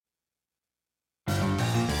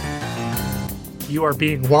You are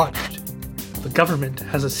being watched. The government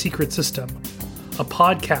has a secret system. A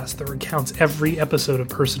podcast that recounts every episode of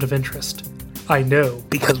Person of Interest. I know,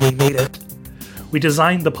 because we made it. We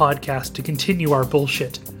designed the podcast to continue our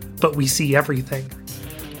bullshit, but we see everything.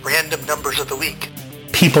 Random numbers of the week.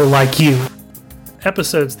 People like you.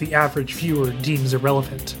 Episodes the average viewer deems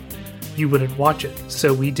irrelevant. You wouldn't watch it,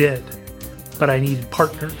 so we did. But I needed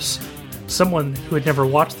partners. Someone who had never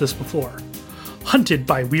watched this before. Hunted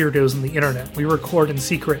by weirdos on the internet, we record in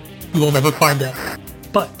secret. You will never find them.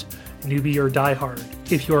 But, newbie or diehard,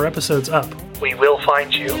 if your episode's up, we will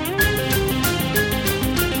find you.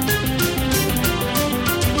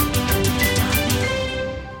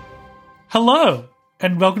 Hello,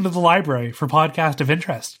 and welcome to the library for Podcast of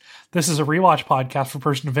Interest. This is a rewatch podcast for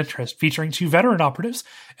Person of Interest, featuring 2 veteran operatives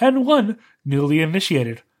and 1 newly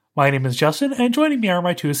initiated. My name is Justin, and joining me are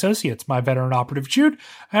my 2 associates, my veteran operative Jude,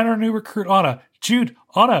 and our new recruit Anna. Jude,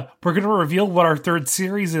 Anna, we're going to reveal what our 3rd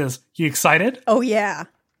series is. You excited? Oh, yeah.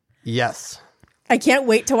 Yes. I can't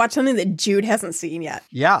wait to watch something that Jude hasn't seen yet.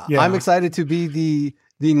 Yeah. I'm excited to be the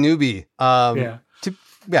newbie.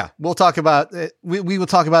 We'll talk about it. We will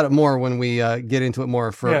talk about it more when we get into it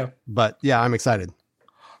more. But yeah, I'm excited.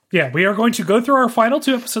 Yeah, we are going to go through our final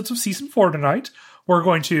 2 episodes of Season 4 tonight. We're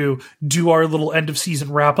going to do our little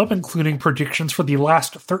end-of-season wrap-up, including predictions for the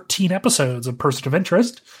last 13 episodes of Person of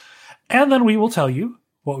Interest. And then we will tell you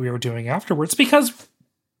what we are doing afterwards, because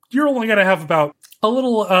you're only going to have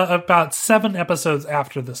about 7 episodes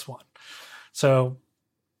after this one. So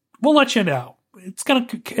we'll let you know. It's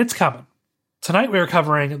coming. Tonight we are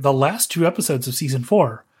covering the last 2 episodes of Season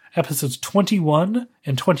 4. Episodes 21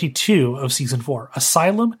 and 22 of Season 4,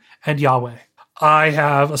 Asylum and Yahweh. I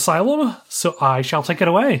have Asylum, so I shall take it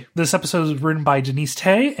away. This episode is written by Denise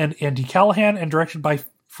Tay and Andy Callahan and directed by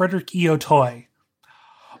Frederick E. Otoy.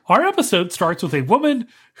 Our episode starts with a woman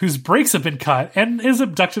whose brakes have been cut and is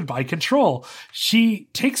abducted by Control. She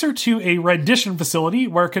takes her to a rendition facility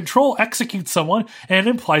where Control executes someone and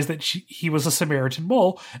implies that he was a Samaritan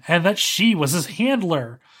mole and that she was his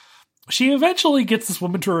handler. She eventually gets this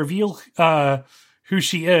woman to reveal who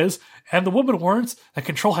she is, and the woman warns that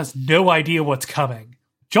Control has no idea what's coming.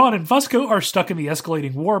 John and Fusco are stuck in the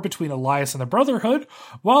escalating war between Elias and the Brotherhood,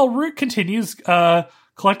 while Root continues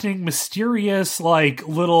collecting mysterious,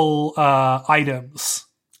 little items.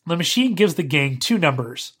 The machine gives the gang 2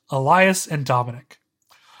 numbers, Elias and Dominic.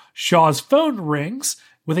 Shaw's phone rings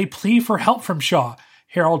with a plea for help from Shaw.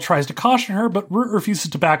 Harold tries to caution her, but Root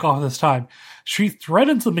refuses to back off this time. She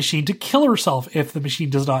threatens the machine to kill herself if the machine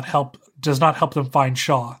does not help them find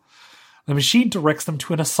Shaw. The machine directs them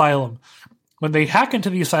to an asylum. When they hack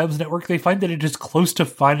into the asylum's network, they find that it is close to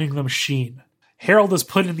finding the machine. Harold is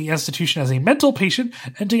put in the institution as a mental patient,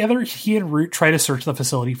 and together he and Root try to search the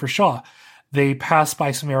facility for Shaw. They pass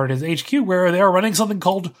by Samaritan's HQ, where they are running something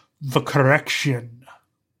called The Correction.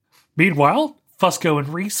 Meanwhile, Fusco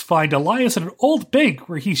and Reese find Elias in an old bank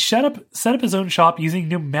where he set up his own shop using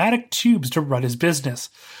pneumatic tubes to run his business.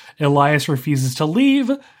 Elias refuses to leave,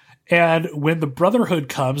 and when the Brotherhood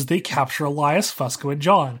comes, they capture Elias, Fusco, and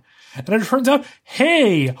John. And it turns out,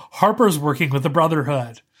 hey, Harper's working with the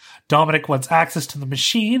Brotherhood. Dominic wants access to the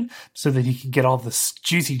machine so that he can get all the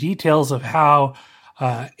juicy details of how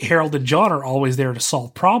Harold and John are always there to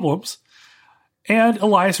solve problems. And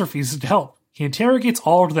Elias refuses to help. He interrogates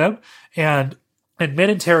all of them, and in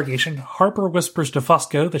mid-interrogation, Harper whispers to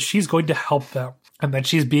Fusco that she's going to help them, and that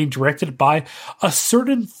she's being directed by a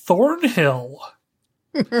certain Thornhill.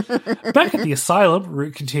 Back at the asylum,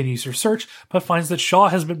 Root continues her search, but finds that Shaw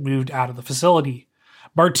has been moved out of the facility.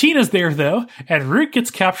 Martine is there, though, and Root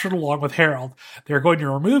gets captured along with Harold. They're going to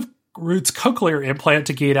remove Root's cochlear implant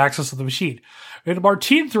to gain access to the machine. When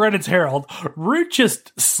Martine threatens Harold, Root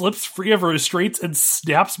just slips free of her restraints and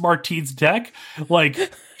snaps Martine's neck,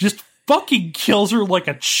 just fucking kills her like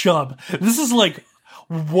a chub. This is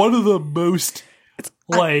one of the most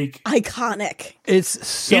iconic. It's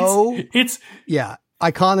so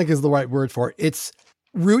iconic is the right word for it.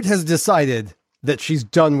 Root has decided that she's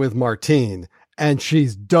done with Martine, and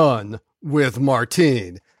she's done with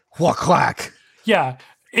Martine. Quack quack. Yeah.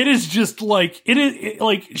 It is just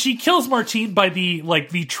she kills Martine by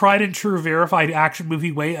the tried and true verified action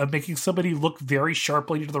movie way of making somebody look very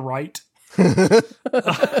sharply to the right.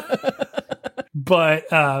 But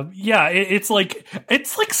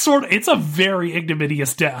it's a very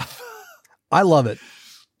ignominious death. I love it.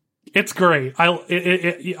 It's great.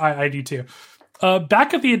 I do too.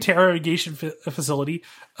 Back at the interrogation facility,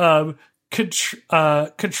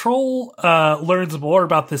 Control learns more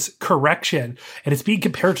about this correction, and it's being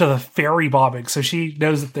compared to the ferry bombing. So she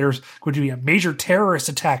knows that there's going to be a major terrorist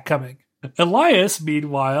attack coming. Elias,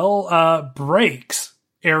 meanwhile, breaks,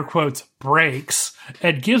 air quotes, breaks,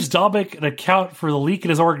 and gives Dominic an account for the leak in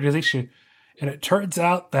his organization. And it turns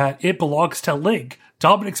out that it belongs to Link,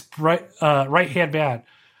 Dominic's right-hand man.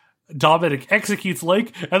 Dominic executes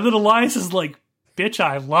Link, and then Elias is like, bitch,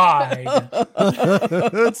 I lied.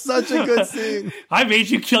 It's such a good scene. I made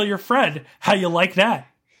you kill your friend. How you like that,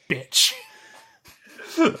 bitch?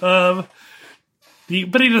 But he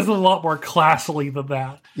does it a lot more classily than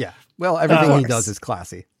that. Yeah. Well, everything he does is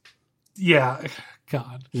classy. Yeah.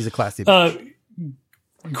 God. He's a classy bitch.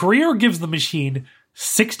 Greer gives the machine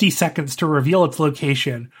 60 seconds to reveal its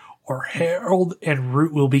location, or Harold and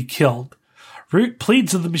Root will be killed. Root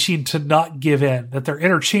pleads with the machine to not give in, that they're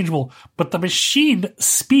interchangeable, but the machine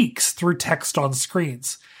speaks through text on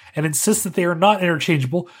screens and insists that they are not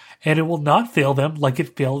interchangeable and it will not fail them like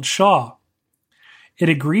it failed Shaw. It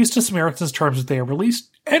agrees to Samaritan's terms that they are released,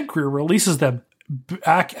 and Greer releases them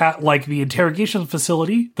back at the interrogation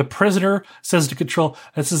facility. The prisoner says to Control,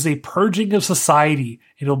 this is a purging of society.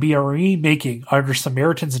 It'll be a remaking under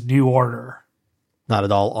Samaritan's new order. Not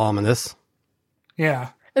at all ominous. Yeah.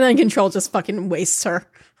 And then Control just fucking wastes her.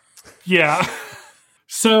 Yeah.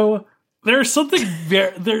 So there's something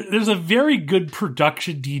there's a very good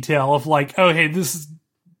production detail of oh, hey, this is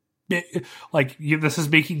this is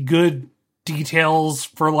making good details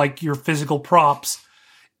for your physical props.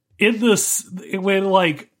 In this,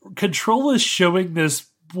 when Control is showing this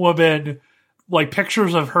woman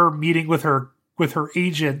pictures of her meeting with her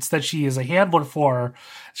agents that she is a handler for,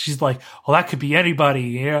 she's like, well, that could be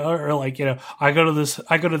anybody, or I go to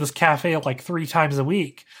this cafe 3 times a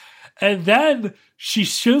week. And then she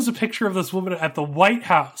shows a picture of this woman at the White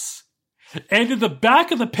House. And in the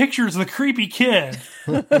back of the picture is the creepy kid.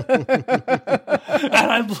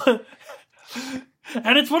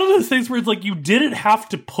 And it's one of those things where it's you didn't have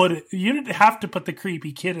to put the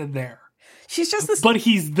creepy kid in there. She's just this, but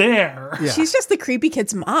he's there. Yeah. She's just the creepy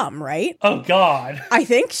kid's mom, right? Oh God, I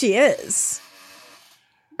think she is,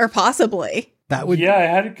 or possibly. I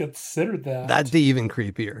hadn't considered that. That'd be even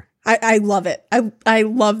creepier. I love it. I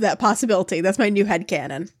love that possibility. That's my new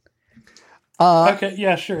headcanon. Okay,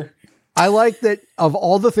 yeah, sure. I like that of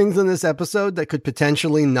all the things in this episode that could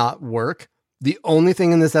potentially not work, the only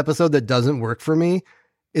thing in this episode that doesn't work for me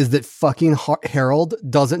is that fucking Harold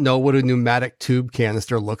doesn't know what a pneumatic tube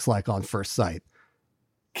canister looks like on first sight.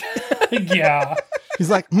 Yeah. He's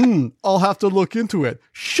like, I'll have to look into it.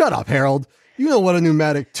 Shut up, Harold. You know what a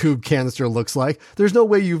pneumatic tube canister looks like. There's no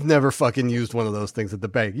way you've never fucking used one of those things at the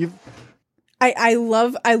bank. I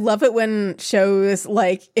love it when shows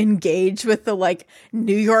engage with the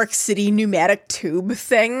New York City pneumatic tube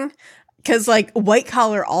thing, because White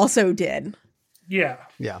Collar also did. Yeah.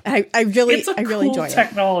 Yeah. I really cool enjoy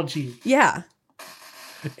technology. It. Yeah.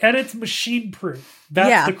 And it's machine proof.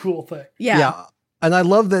 That's the cool thing. Yeah. Yeah. And I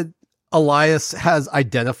love that Elias has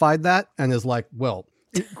identified that and is like, well,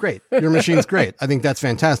 great. Your machine's great. I think that's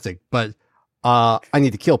fantastic. But I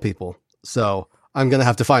need to kill people. So I'm going to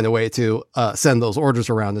have to find a way to send those orders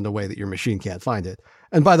around in a way that your machine can't find it.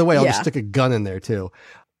 And by the way, I'll just stick a gun in there too.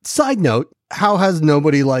 Side note, how has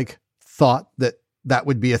nobody thought that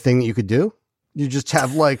would be a thing that you could do? You just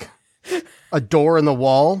have a door in the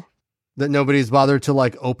wall that nobody's bothered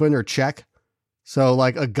to open or check. So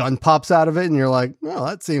a gun pops out of it and you're like, well,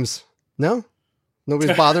 that seems, no,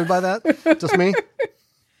 nobody's bothered by that. Just me.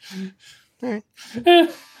 All right.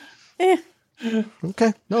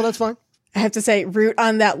 Okay. No, that's fine. I have to say, Root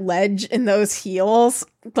on that ledge in those heels,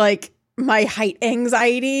 my height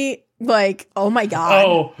anxiety, oh my God.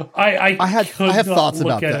 Oh, I have thoughts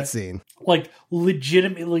about that scene.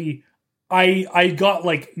 Legitimately, I got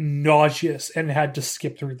nauseous and had to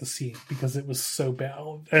skip through the scene because it was so bad.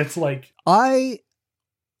 And it's I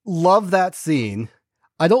love that scene.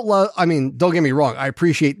 Don't get me wrong. I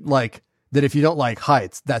appreciate that if you don't like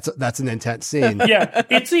heights, that's an intense scene. Yeah,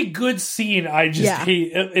 it's a good scene. I just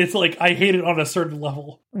hate it. It's I hate it on a certain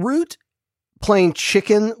level. Root playing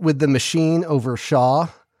chicken with the machine over Shaw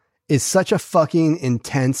is such a fucking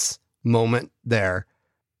intense moment there.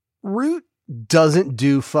 Root doesn't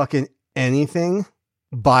do fucking anything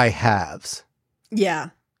by halves. Yeah.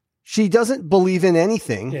 She doesn't believe in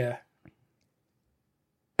anything. Yeah.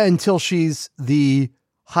 Until she's the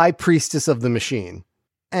high priestess of the machine.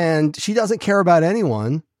 And she doesn't care about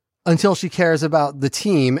anyone until she cares about the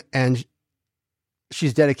team, and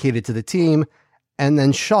she's dedicated to the team, and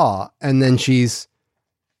then Shaw, and then she's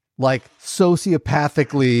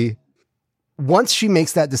sociopathically, once she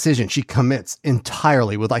makes that decision, she commits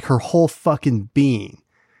entirely with her whole fucking being.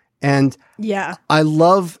 And yeah, I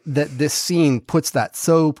love that this scene puts that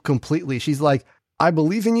so completely. She's like, I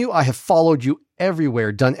believe in you. I have followed you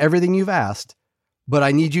everywhere, done everything you've asked, but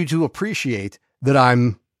I need you to appreciate that I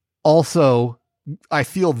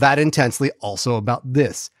feel that intensely also about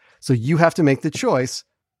this. So you have to make the choice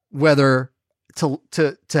whether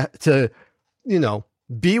to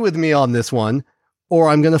be with me on this one, or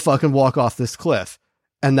I'm going to fucking walk off this cliff,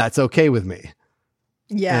 and that's okay with me.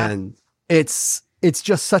 Yeah. And it's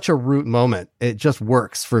just such a Root moment. It just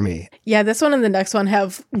works for me. Yeah, this one and the next one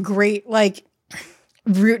have great, like,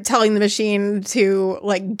 Root telling the machine to,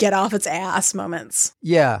 like, get off its ass moments.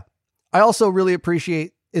 Yeah. I also really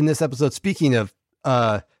appreciate in this episode, speaking of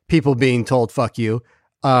people being told fuck you,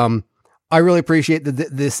 I really appreciate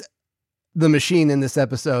that the machine in this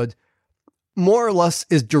episode more or less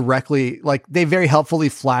is directly, like, they very helpfully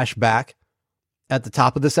flash back at the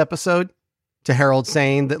top of this episode to Harold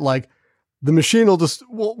saying that, like, the machine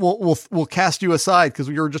will cast you aside because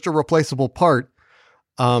you're just a replaceable part,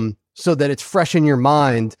 so that it's fresh in your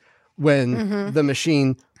mind when the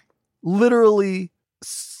machine literally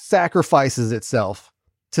sacrifices itself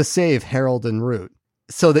to save Harold and Root,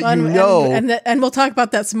 so that and we'll talk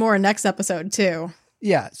about that some more in next episode too.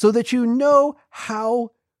 Yeah, so that you know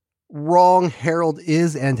how wrong Harold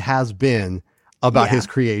is and has been about his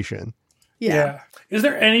creation. Yeah. Is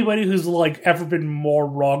there anybody who's like ever been more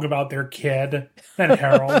wrong about their kid than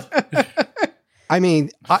Harold? I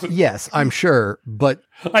mean, yes, I'm sure, but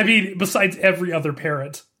I mean, besides every other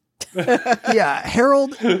parent. Yeah,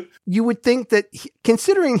 Harold, you would think that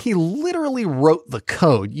considering he literally wrote the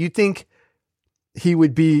code, you'd think he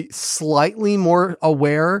would be slightly more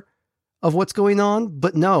aware of what's going on,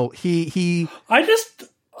 but no, he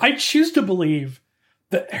I choose to believe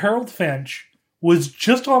that Harold Finch was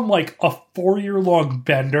just on like a 4-year-long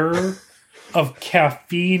bender of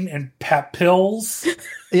caffeine and pep pills.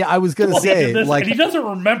 Yeah, I was going to say, like, and he doesn't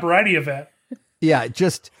remember any of it. Yeah,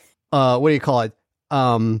 just what do you call it?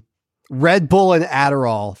 Red Bull and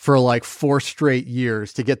Adderall for like 4 straight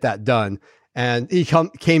years to get that done. And he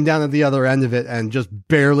came down at the other end of it and just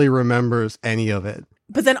barely remembers any of it.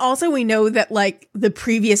 But then also we know that, like, the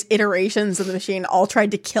previous iterations of the machine all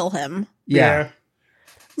tried to kill him. Yeah. I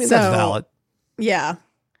mean, that's valid. Yeah.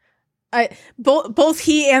 Both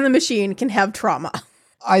he and the machine can have trauma.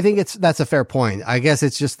 I think that's a fair point. I guess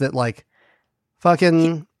it's just that, like,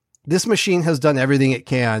 fucking this machine has done everything it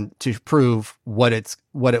can to prove what it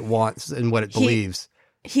wants and what it believes.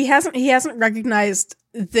 He hasn't recognized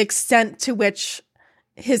the extent to which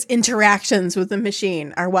his interactions with the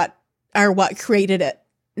machine are what created it,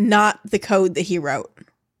 not the code that he wrote.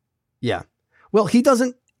 Yeah. Well, he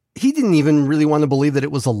didn't even really want to believe that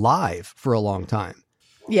it was alive for a long time.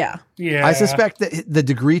 Yeah. Yeah. I suspect that the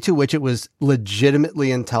degree to which it was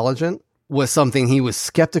legitimately intelligent was something he was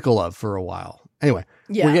skeptical of for a while. Anyway,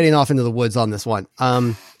 we're getting off into the woods on this one.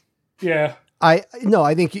 Yeah. I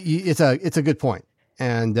think it's a good point.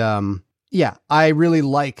 And yeah, I really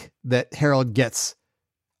like that Harold gets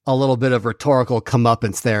a little bit of rhetorical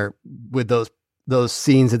comeuppance there with those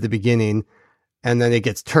scenes at the beginning, and then it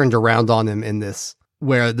gets turned around on him in this,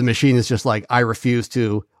 where the machine is just like, I refuse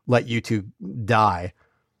to let you two die.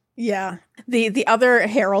 Yeah. The other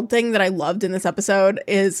Harold thing that I loved in this episode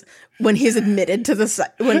is when he's admitted to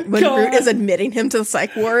when Root is admitting him to the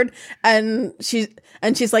psych ward, and she's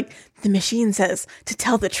like, the machine says to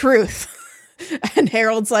tell the truth. And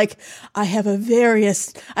Harold's like, I have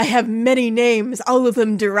many names, all of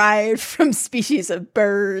them derived from species of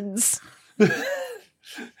birds.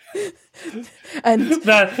 And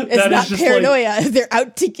that it's not paranoia.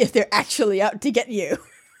 Like, they're actually out to get you.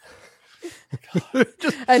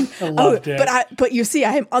 But you see,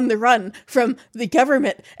 I am on the run from the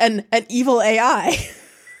government and an evil AI.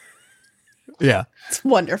 Yeah, it's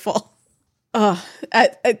wonderful. I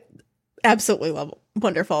absolutely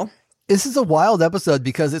wonderful. This is a wild episode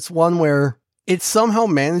because it's one where it somehow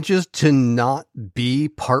manages to not be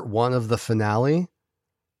part 1 of the finale,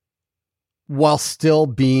 while still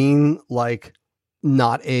being like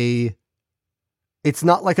it's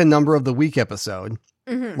not like a number of the week episode.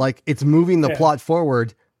 Mm-hmm. Like, it's moving the plot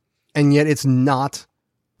forward, and yet it's not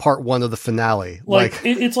part 1 of the finale.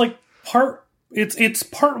 It's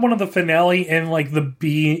part 1 of the finale and like the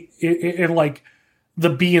B and like the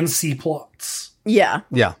B and C plots. Yeah.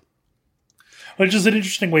 Yeah. Which is an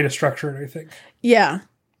interesting way to structure it, I think. Yeah.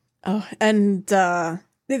 Oh, and there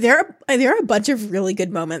are a bunch of really good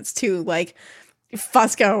moments too, like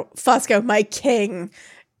Fosco, my king,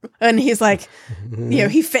 and he's like,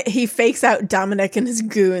 he fakes out Dominic and his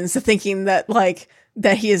goons thinking that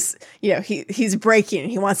he's he's breaking and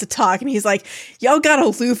he wants to talk, and he's like, y'all got a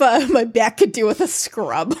loofah my back could do with a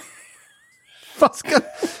scrub. Fosco,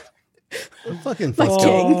 fucking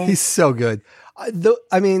Fosco, he's so good.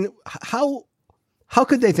 I mean, how how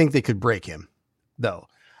could they think they could break him, though?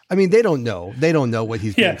 I mean, they don't know. They don't know what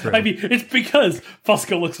he's been through. I mean, it's because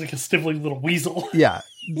Fusco looks like a sniveling little weasel. Yeah.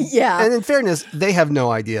 Yeah. And in fairness, they have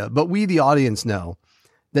no idea. But we, the audience, know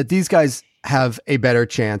that these guys have a better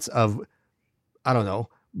chance of, I don't know,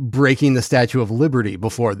 breaking the Statue of Liberty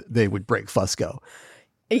before they would break Fusco.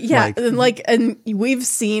 Yeah. And we've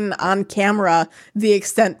seen on camera the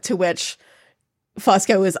extent to which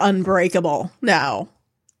Fusco is unbreakable now,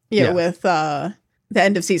 with the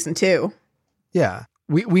end of season 2. Yeah.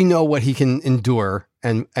 We know what he can endure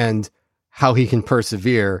and how he can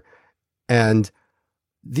persevere. And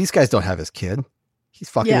these guys don't have his kid. He's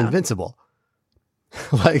fucking invincible.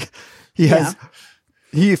 Like he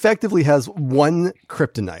effectively has one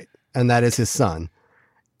kryptonite, and that is his son.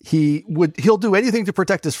 He'll do anything to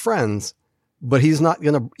protect his friends, but he's not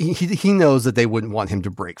going to, he knows that they wouldn't want him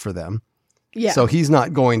to break for them. Yeah. So he's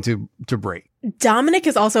not going to break. Dominic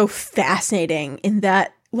is also fascinating in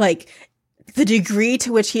that, like, the degree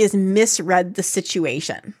to which he has misread the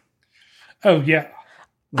situation. Oh, yeah.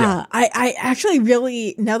 I actually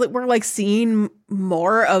really, now that we're like seeing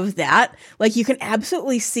more of that, like you can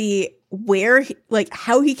absolutely see where,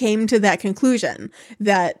 how he came to that conclusion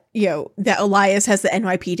that, that Elias has the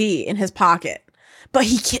NYPD in his pocket. But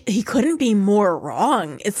he couldn't be more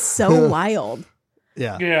wrong. It's so wild.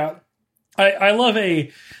 Yeah. Yeah. I love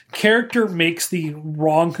a character makes the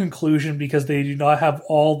wrong conclusion because they do not have they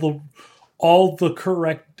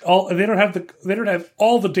don't have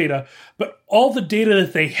all the data, but all the data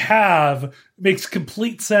that they have makes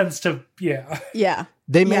complete sense to Yeah.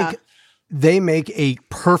 They make a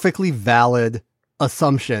perfectly valid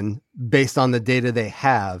assumption based on the data they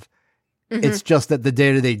have. Mm-hmm. It's just that the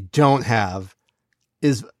data they don't have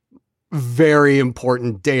is very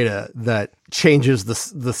important data that changes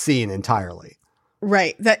the scene entirely.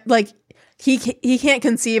 Right. That he can't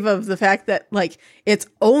conceive of the fact that it's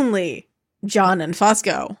only John and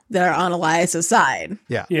Fusco that are on Elias's side.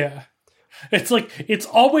 Yeah. Yeah. It's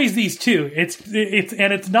always these two.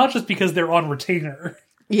 It's not just because they're on retainer.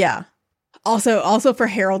 Yeah. Also for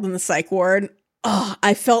Harold in the psych ward,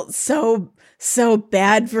 I felt so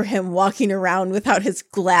bad for him walking around without his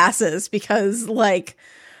glasses because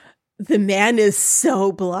the man is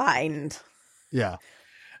so blind. Yeah.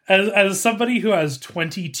 As somebody who has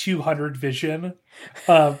 2200 vision,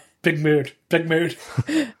 big mood.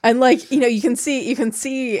 And you can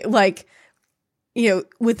see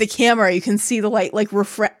with the camera, you can see the light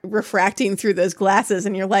refracting through those glasses,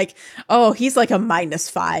 and you're like, oh, he's like a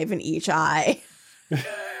 -5 in each eye.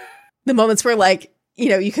 The moments where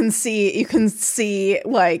you can see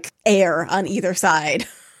air on either side.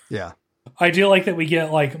 Yeah. I do like that we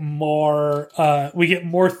get more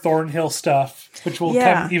Thornhill stuff, which will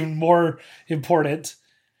become even more important.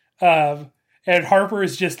 And Harper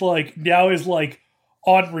is just now is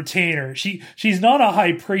on retainer. She's not a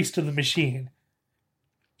high priest of the machine.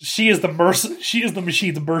 She is the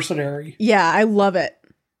machine's mercenary. Yeah, I love it.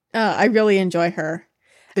 I really enjoy her.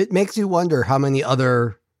 It makes you wonder how many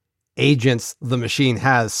other agents the machine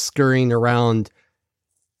has scurrying around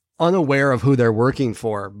unaware of who they're working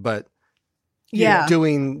for, but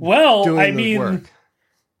doing work.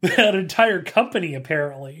 That entire company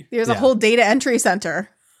apparently. There's a whole data entry center.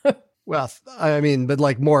 Well, I mean, but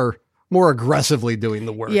more aggressively doing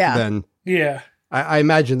the work than I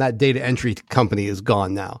imagine that data entry company is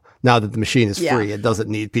gone now. Now that the machine is free, it doesn't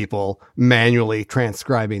need people manually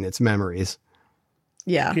transcribing its memories.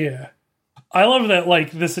 Yeah. Yeah. I love that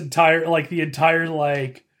this entire Elias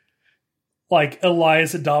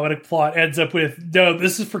and Dominic plot ends up with, no,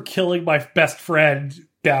 this is for killing my best friend,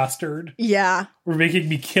 bastard. Yeah. We're making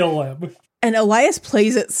me kill him. And Elias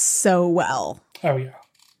plays it so well. Oh, yeah.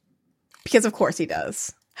 Because of course he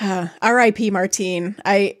does. R.I.P. Martine.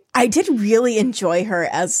 I did really enjoy her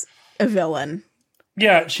as a villain.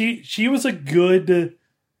 Yeah, she was a good,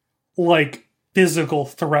 physical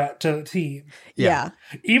threat to the team. Yeah.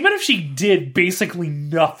 Even if she did basically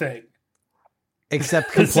nothing.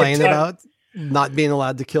 Except complain about not being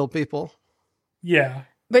allowed to kill people. Yeah.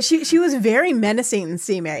 But she was very menacing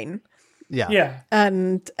seeming. Yeah. Yeah.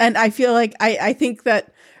 And I feel I think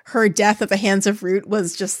that her death at the hands of Root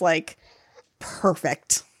was just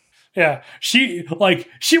perfect. Yeah. She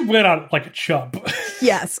went out like a chump.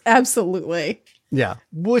 Yes, absolutely. Yeah.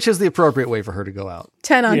 Which is the appropriate way for her to go out.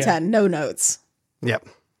 10 on 10, no notes. Yep.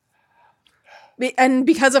 And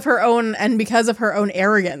because of her own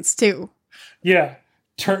arrogance too. Yeah.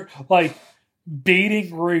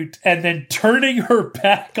 Baiting Root and then turning her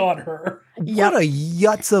back on her. Yep. What a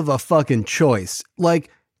yutz of a fucking choice.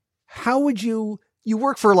 How would you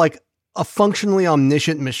work for a functionally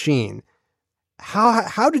omniscient machine?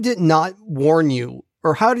 how did it not warn you,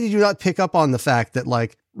 or how did you not pick up on the fact that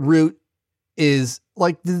like Root is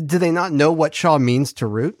like, do they not know what Shaw means to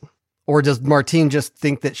Root? Or does Martine just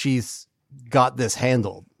think that she's got this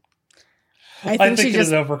handled? I think it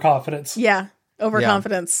is overconfidence. Yeah,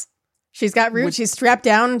 overconfidence. Yeah. She's got Root. She's strapped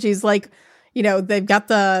down. She's like, you know, they've got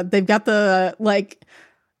the like,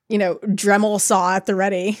 you know, Dremel saw at the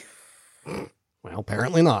ready. Well,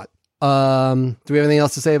 apparently not. Do we have anything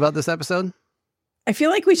else to say about this episode? I feel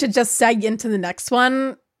like we should just seg into the next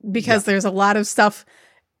one because there's a lot of stuff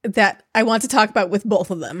that I want to talk about with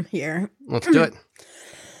both of them here. Let's do it.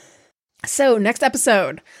 So, next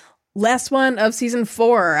episode. Last one of season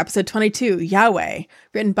 4, episode 22, Yahweh,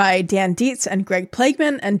 written by Dan Dietz and Greg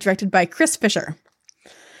Plageman and directed by Chris Fisher.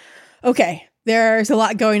 Okay, there's a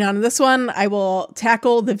lot going on in this one. I will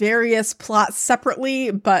tackle the various plots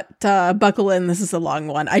separately, but buckle in, this is a long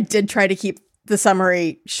one. I did try to keep the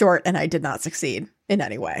summary short, and I did not succeed in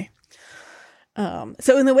any way.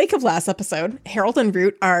 So in the wake of last episode, Harold and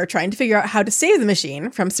Root are trying to figure out how to save the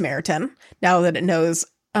machine from Samaritan, now that it knows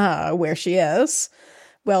where she is.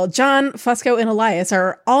 Well, John, Fusco, and Elias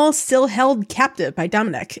are all still held captive by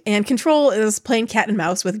Dominic, and Control is playing cat and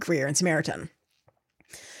mouse with Greer and Samaritan.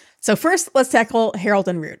 So first, let's tackle Harold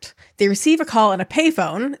and Root. They receive a call on a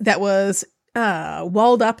payphone that was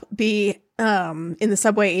walled up in the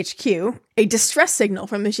subway HQ, a distress signal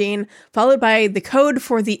from the machine, followed by the code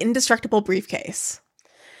for the indestructible briefcase.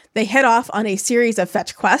 They head off on a series of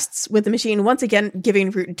fetch quests, with the machine once again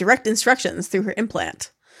giving Root direct instructions through her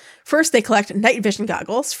implant. First, they collect night vision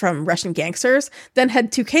goggles from Russian gangsters, then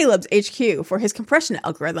head to Caleb's HQ for his compression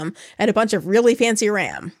algorithm and a bunch of really fancy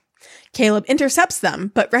RAM. Caleb intercepts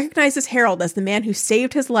them, but recognizes Harold as the man who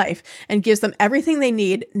saved his life and gives them everything they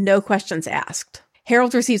need, no questions asked.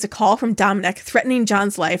 Harold receives a call from Dominic threatening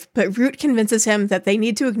John's life, but Root convinces him that they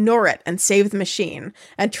need to ignore it and save the machine,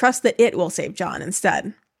 and trust that it will save John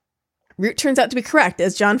instead. Root turns out to be correct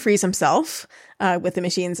as John frees himself with the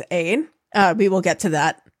machine's aid. We will get to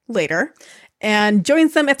that later. And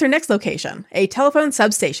joins them at their next location, a telephone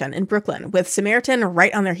substation in Brooklyn, with Samaritan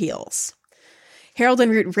right on their heels. Harold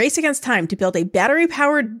and Root race against time to build a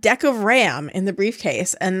battery-powered deck of RAM in the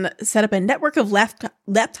briefcase and set up a network of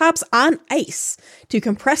laptops on ice to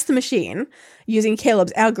compress the machine using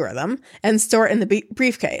Caleb's algorithm and store it in the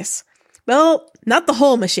briefcase. Well, not the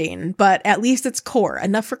whole machine, but at least its core,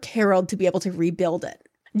 enough for Harold to be able to rebuild it.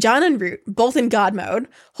 John and Root, both in God mode,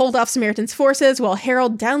 hold off Samaritan's forces while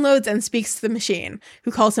Harold downloads and speaks to the machine,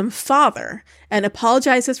 who calls him Father and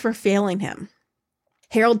apologizes for failing him.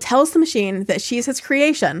 Harold tells the machine that she's his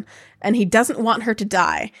creation and he doesn't want her to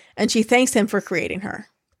die, and she thanks him for creating her.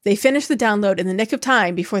 They finish the download in the nick of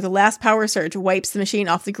time before the last power surge wipes the machine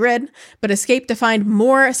off the grid, but escape to find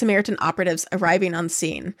more Samaritan operatives arriving on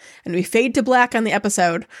scene, and we fade to black on the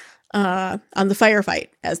episode on the firefight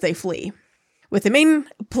as they flee. With the main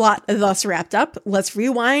plot thus wrapped up, let's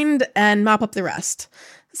rewind and mop up the rest.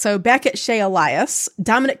 So back at Chez Elias,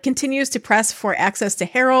 Dominic continues to press for access to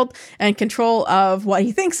Harold and control of what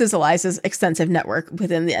he thinks is Elias's extensive network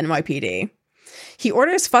within the NYPD. He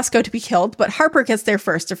orders Fusco to be killed, but Harper gets there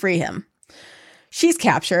first to free him. She's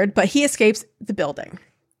captured, but he escapes the building.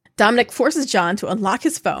 Dominic forces John to unlock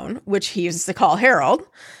his phone, which he uses to call Harold.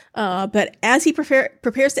 But as he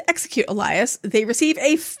prepares to execute Elias, they receive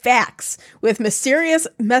a fax with mysterious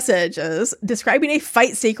messages describing a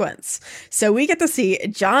fight sequence. So we get to see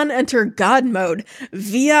John enter God mode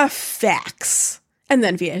via fax, and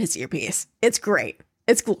then via his earpiece. It's great.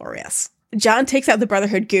 It's glorious. John takes out the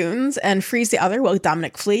Brotherhood goons and frees the other while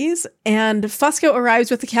Dominic flees, and Fusco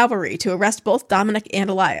arrives with the cavalry to arrest both Dominic and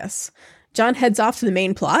Elias. John heads off to the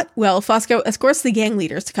main plot, while Fusco escorts the gang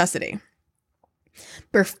leaders to custody.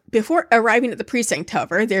 Before arriving at the precinct,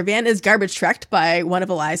 however, their van is garbage trucked by one of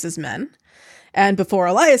Elias's men. And before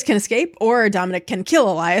Elias can escape, or Dominic can kill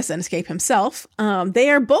Elias and escape himself, they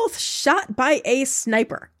are both shot by a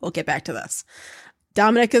sniper. We'll get back to this.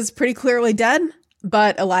 Dominic is pretty clearly dead,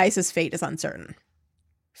 but Elias's fate is uncertain.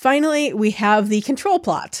 Finally, we have the Control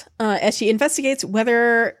plot, as she investigates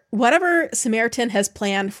whatever Samaritan has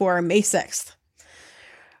planned for May 6th.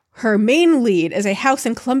 Her main lead is a house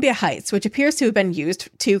in Columbia Heights, which appears to have been used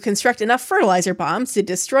to construct enough fertilizer bombs to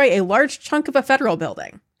destroy a large chunk of a federal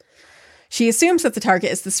building. She assumes that the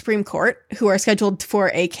target is the Supreme Court, who are scheduled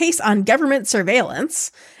for a case on government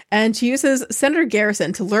surveillance, and she uses Senator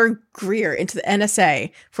Garrison to lure Greer into the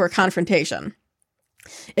NSA for a confrontation.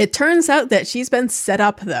 It turns out that she's been set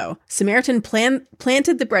up, though. Samaritan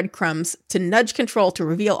planted the breadcrumbs to nudge Control to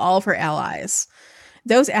reveal all of her allies.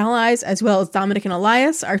 Those allies, as well as Dominic and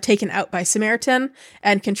Elias, are taken out by Samaritan,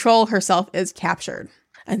 and Control herself is captured.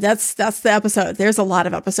 And that's the episode. There's a lot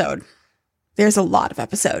of episode.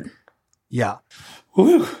 Yeah.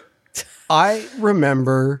 Woo. I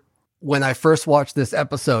remember when I first watched this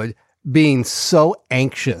episode being so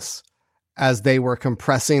anxious as they were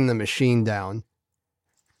compressing the machine down.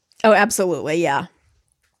 Oh, absolutely. Yeah.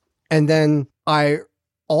 And then I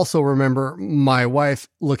also remember my wife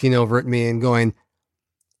looking over at me and going,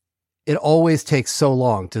 it always takes so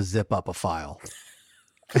long to zip up a file.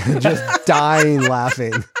 Just dying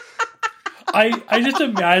laughing. I just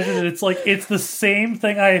imagine it. It's like, it's the same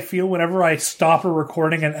thing I feel whenever I stop a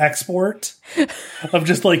recording and export. Of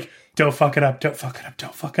just like, don't fuck it up, don't fuck it up,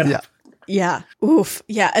 don't fuck it up. Yeah. Oof.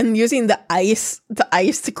 Yeah. And using the ice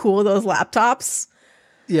to cool those laptops.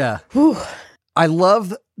 Yeah. Whew. I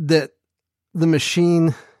love that the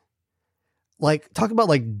machine, like, talk about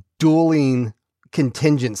like dueling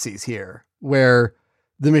contingencies here, where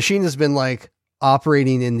the machine has been like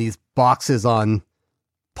operating in these boxes on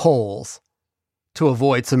poles to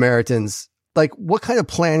avoid Samaritans. Like, what kind of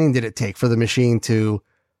planning did it take for the machine to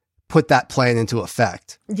put that plan into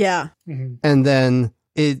effect? Yeah. Mm-hmm. And then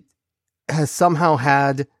it has somehow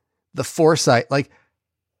had the foresight. Like,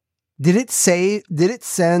 did it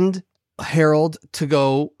send Harold to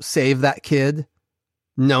go save that kid,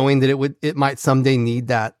 knowing that it might someday need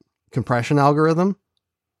that compression algorithm?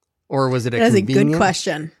 Or was it That's a good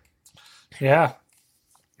question. Yeah.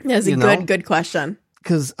 That's a good question.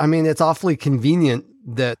 Because, I mean, it's awfully convenient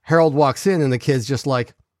that Harold walks in and the kid's just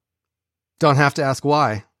like, don't have to ask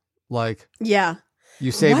why. Like, yeah,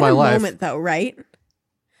 you saved what my a life. moment, though, right?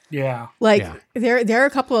 Yeah. Like, Yeah. there are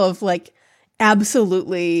a couple of like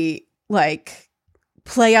absolutely like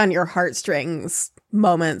play on your heartstrings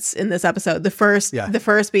moments in this episode. The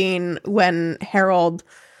first being when Harold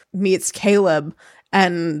meets Caleb,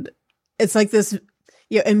 and it's like this,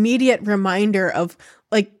 immediate reminder of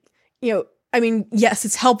like, I mean, yes,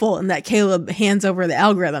 it's helpful in that Caleb hands over the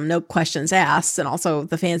algorithm, no questions asked, and also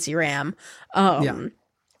the fancy RAM.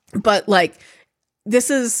 But like, this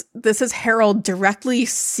is Harold directly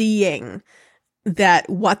seeing that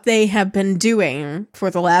what they have been doing for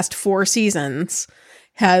the last 4 seasons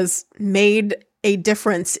has made a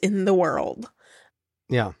difference in the world.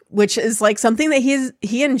 Yeah. Which is like something that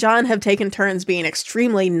he and John have taken turns being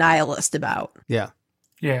extremely nihilist about. Yeah.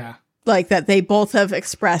 Yeah. Like, that they both have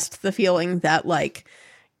expressed the feeling that, like,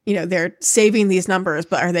 they're saving these numbers,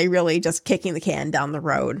 but are they really just kicking the can down the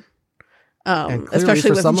road? Especially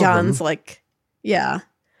with John's, like,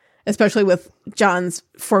 especially with John's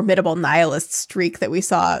formidable nihilist streak that we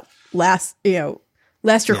saw last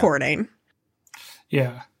recording.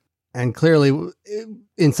 Yeah. And clearly,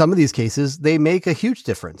 in some of these cases, they make a huge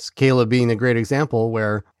difference. Caleb being a great example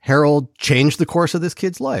where Harold changed the course of this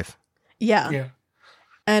kid's life. Yeah. Yeah.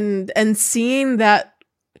 And seeing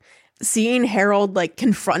Harold like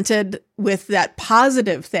confronted with that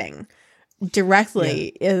positive thing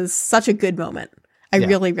directly is such a good moment. I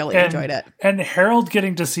really, really enjoyed it. And Harold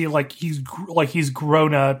getting to see he's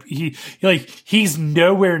grown up. He's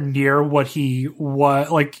nowhere near what he was.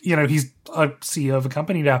 Like, he's a CEO of a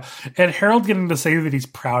company now, and Harold getting to say that he's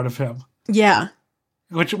proud of him. Yeah.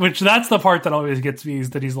 Which that's the part that always gets me, is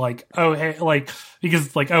that he's like, oh hey, like,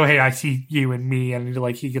 because like, oh hey, I see you and me, and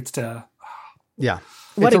like he gets to. Yeah,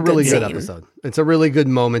 what it's a really good scene. episode. It's a really good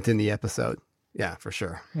moment in the episode. Yeah, for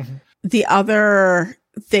sure. Mm-hmm. The other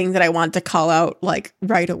thing that I want to call out, like,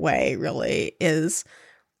 right away, really, is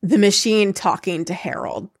the machine talking to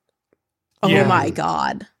Harold. Oh my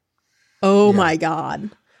god! Oh my god!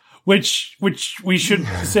 Which we should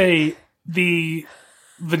say the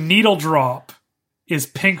needle drop is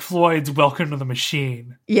Pink Floyd's "Welcome to the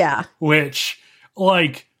Machine." Yeah, which,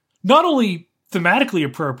 like, not only thematically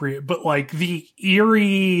appropriate, but like the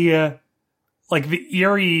eerie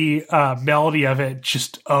melody of it,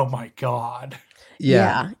 just, oh my god.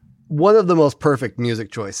 Yeah. One of the most perfect music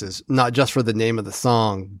choices, not just for the name of the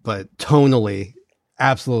song, but tonally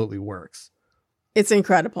absolutely works. It's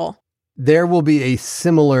incredible. There will be a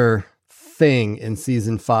similar thing in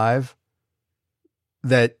season 5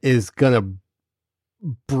 that is going to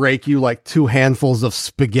break you like 2 handfuls of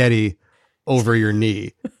spaghetti over your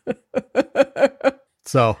knee.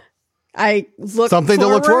 So I look something to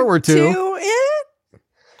look forward to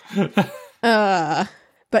it.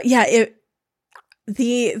 But yeah,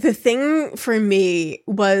 the thing for me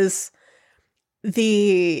was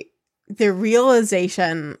the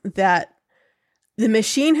realization that the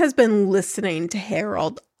machine has been listening to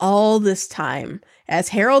Harold all this time as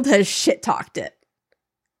Harold has shit talked it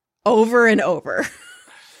over and over.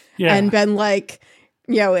 Yeah. And been like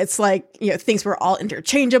it's like, things were all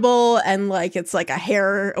interchangeable, and like it's like a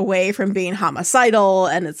hair away from being homicidal,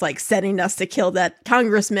 and it's like sending us to kill that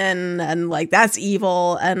congressman, and like that's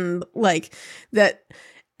evil, and like that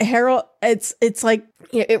Harold, it's like,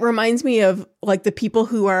 it reminds me of like the people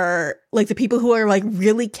who are like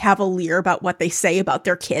really cavalier about what they say about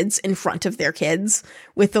their kids in front of their kids,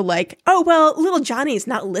 with the like, oh well, little Johnny's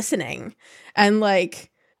not listening, and like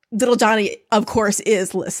little Johnny, of course,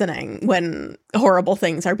 is listening when horrible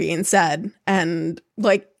things are being said. And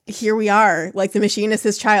like, here we are, like the machine is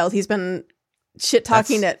his child. He's been shit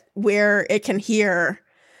talking it where it can hear.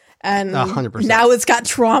 And 100%. Now it's got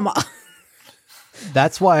trauma.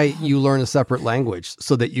 That's why you learn a separate language,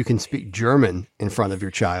 so that you can speak German in front of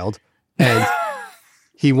your child and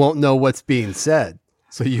he won't know what's being said.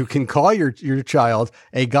 So you can call your child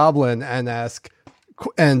a goblin and ask,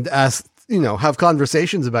 have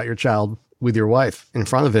conversations about your child with your wife in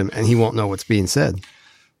front of him, and he won't know what's being said.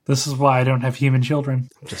 This is why I don't have human children.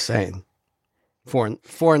 I'm just saying. Foreign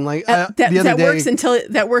like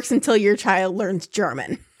that works until your child learns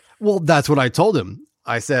German. Well, that's what I told him.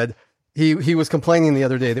 I said he was complaining the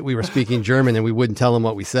other day that we were speaking German and we wouldn't tell him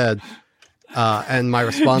what we said. And my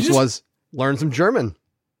response was, learn some German.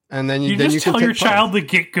 And then you just can tell your child to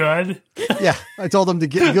get good. Yeah, I told him to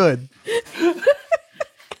get good.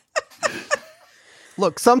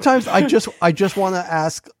 Look, sometimes I just want to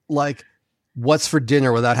ask, like, what's for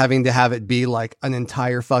dinner without having to have it be like an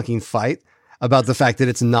entire fucking fight about the fact that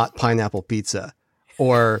it's not pineapple pizza,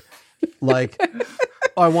 or like,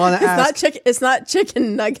 I want to ask. It's not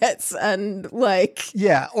chicken nuggets and like,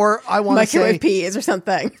 yeah, or I want to say microwave peas or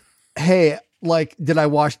something. Hey, like, did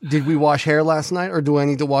we wash hair last night, or do I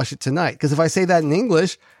need to wash it tonight? Because if I say that in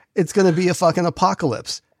English, it's going to be a fucking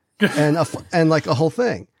apocalypse and like a whole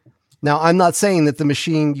thing. Now, I'm not saying that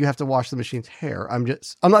you have to wash the machine's hair. I'm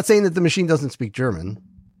not saying that the machine doesn't speak German.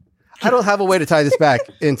 I don't have a way to tie this back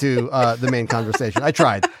into the main conversation. I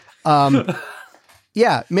tried.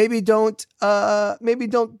 Yeah, maybe don't be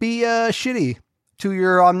shitty to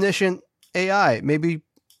your omniscient AI. Maybe,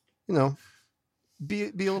 be a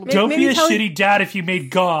little. Don't be a shitty dad if you made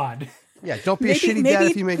God. Yeah, don't be a shitty dad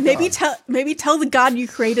if you made God. Maybe tell the God you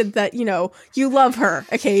created that you love her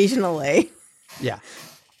occasionally. Yeah.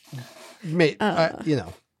 Mate, but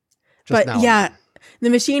yeah,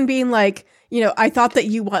 the machine being like, I thought that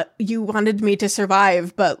you wanted me to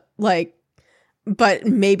survive, but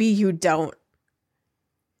maybe you don't.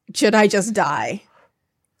 Should I just die?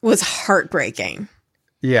 Was heartbreaking.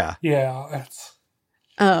 Yeah. That's...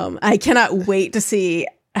 I cannot wait to see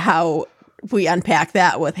how we unpack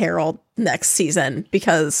that with Harold next season,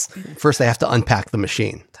 because first they have to unpack the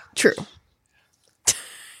machine. True.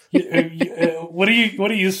 What do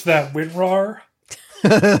you use for that? WinRAR?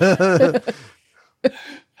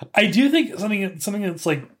 I do think something that's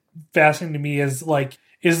like fascinating to me is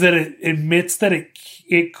that it admits that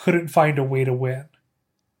it couldn't find a way to win.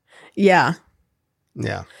 Yeah.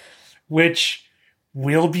 Yeah. Which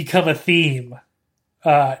will become a theme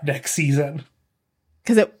next season.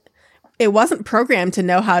 Because it wasn't programmed to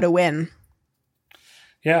know how to win.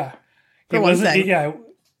 Yeah. It wasn't. Yeah.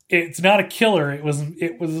 It's not a killer.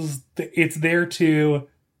 It's there to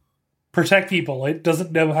protect people. It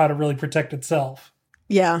doesn't know how to really protect itself.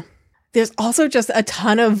 Yeah. There's also just a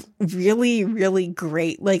ton of really, really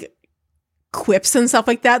great, like, quips and stuff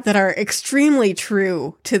like that are extremely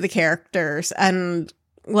true to the characters, and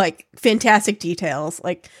like fantastic details.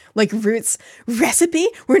 Like Root's recipe.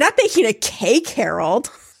 We're not making a cake,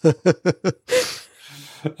 Harold. And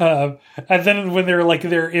then when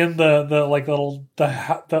they're in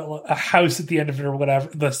the house at the end of it or whatever,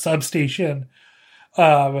 the substation,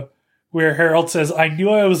 where Harold says, "I knew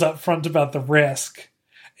I was upfront about the risk,"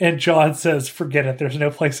 and John says, "Forget it. There's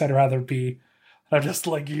no place I'd rather be." And I'm just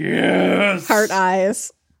like, yes, heart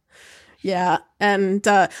eyes. Yeah, and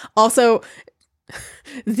also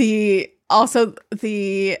the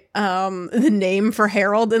name for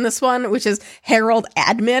Harold in this one, which is Harold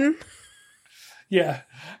Admin. Yeah.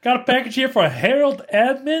 Got a package here for Harold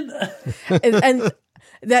Admin. and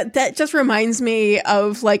that just reminds me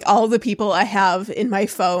of like all the people I have in my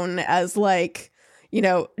phone as like,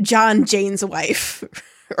 John Jane's wife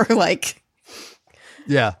or like,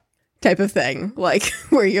 yeah, type of thing. Like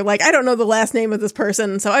where you're like, I don't know the last name of this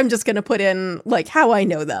person, so I'm just going to put in like how I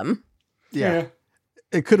know them. Yeah.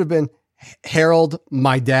 It could have been Harold,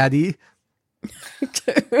 my daddy.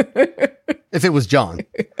 If it was John.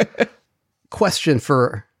 Question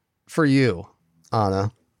for you,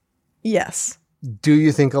 Anna. Yes. Do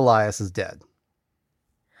you think Elias is dead?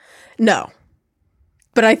 No.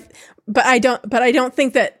 But I don't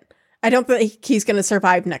think he's going to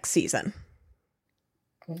survive next season.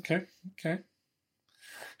 Okay.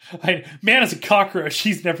 Man is a cockroach.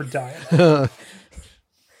 He's never dying.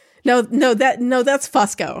 No, that's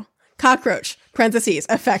Fusco. Cockroach, parentheses,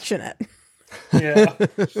 affectionate. Yeah.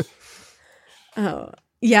 Oh,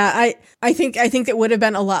 yeah. I think it would have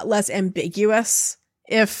been a lot less ambiguous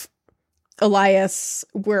if Elias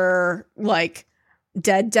were like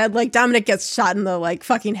dead. Like Dominic gets shot in the like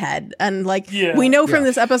fucking head, and like we know from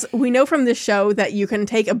this episode, we know from this show that you can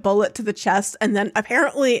take a bullet to the chest and then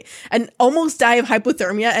apparently and almost die of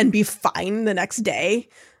hypothermia and be fine the next day.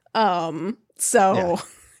 So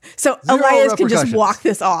Elias can just walk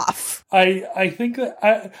this off. I think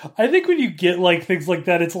that I think when you get like things like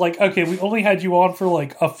that, it's like, okay, we only had you on for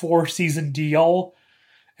like a 4-season deal,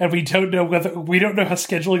 and we don't know how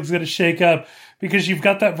scheduling is going to shake up because you've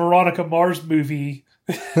got that Veronica Mars movie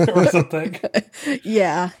or something.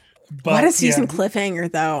 Yeah, but what a season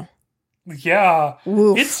cliffhanger though. Yeah,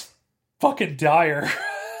 oof. It's fucking dire.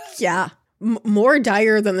 Yeah, more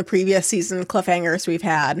dire than the previous season cliffhangers we've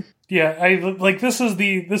had. Yeah, you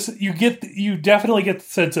definitely get the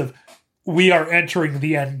sense of we are entering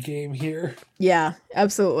the end game here. Yeah,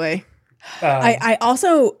 absolutely. I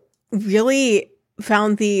also really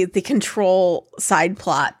found the Control side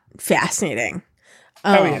plot fascinating.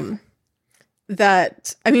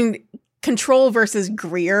 That, I mean, Control versus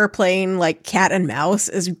Greer playing like cat and mouse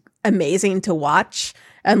is amazing to watch,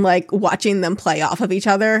 and like watching them play off of each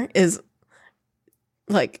other is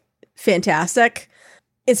like fantastic.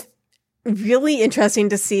 It's really interesting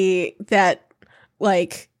to see that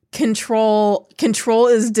like control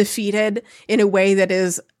is defeated in a way that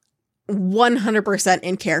is 100%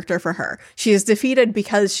 in character for her. She is defeated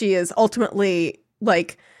because she is ultimately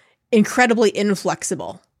like incredibly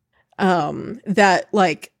inflexible. That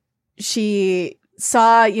like she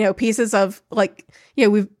saw, pieces of like,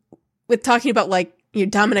 with talking about like,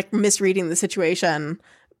 Dominic misreading the situation,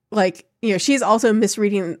 like, she's also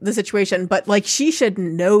misreading the situation, but like she should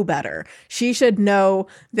know better. She should know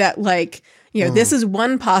that like, this is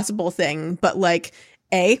one possible thing, but like,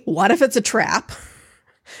 what if it's a trap?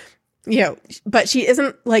 But she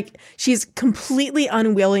isn't like, she's completely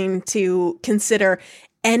unwilling to consider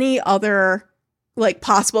any other like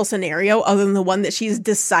possible scenario other than the one that she's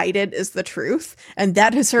decided is the truth. And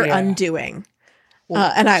that is her undoing.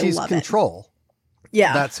 Well, and I she's love Control.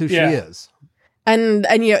 Yeah. That's who she is. And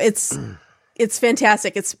it's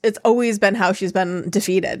fantastic. It's always been how she's been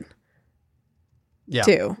defeated. Yeah.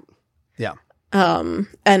 Too. Yeah.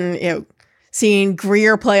 And seeing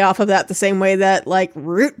Greer play off of that the same way that like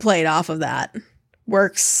Root played off of that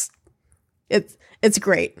works. It's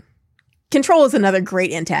great. Control is another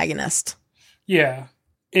great antagonist. Yeah.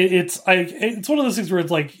 It's one of those things where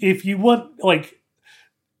it's like, if you want like,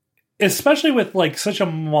 especially with like such a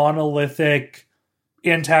monolithic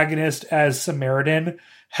antagonist as Samaritan,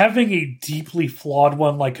 having a deeply flawed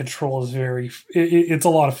one like Control is it's a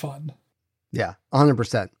lot of fun. Yeah,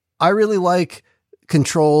 100%. I really like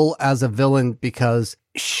Control as a villain because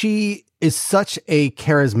she is such a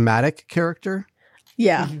charismatic character.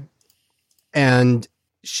 Yeah. Mm-hmm. And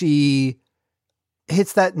she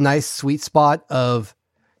hits that nice sweet spot of,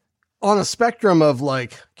 on a spectrum of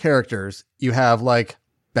like characters, you have like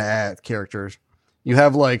bad characters. You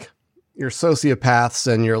have like your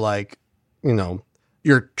sociopaths and you're like,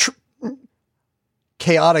 your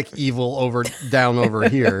chaotic evil down over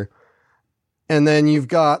here. And then you've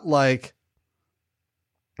got like,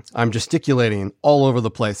 I'm gesticulating all over the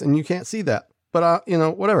place and you can't see that, but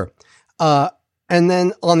whatever. And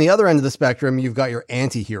then on the other end of the spectrum, you've got your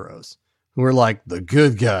anti-heroes who are like the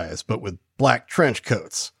good guys, but with black trench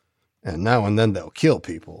coats. And now and then they'll kill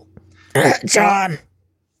people. John.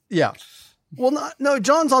 Yeah. Well, no,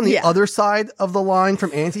 John's on the other side of the line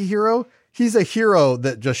from anti-hero. He's a hero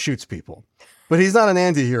that just shoots people, but he's not an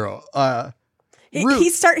anti-hero. He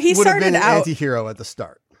started been out an anti-hero at the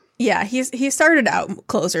start. Yeah, he started out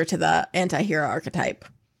closer to the anti-hero archetype.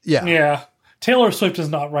 Yeah. Yeah. Taylor Swift is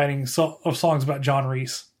not writing songs about John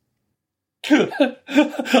Reese.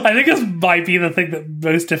 I think this might be the thing that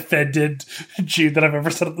most offended Jude that I've ever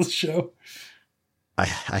said on this show. I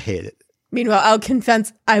hate it. Meanwhile,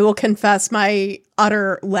 I will confess my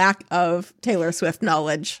utter lack of Taylor Swift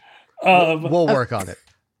knowledge. We'll work on it.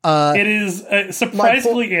 It is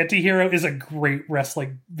surprisingly, Anti-Hero is a great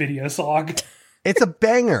wrestling video song. It's a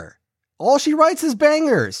banger. All she writes is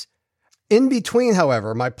bangers. In between,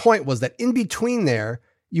 however, my point was that in between there,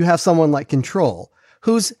 you have someone like Control,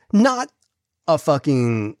 who's not a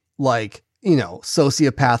fucking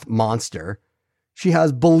sociopath monster. She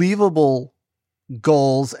has believable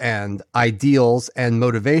goals and ideals and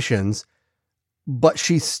motivations, but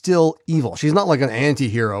she's still evil. She's not like an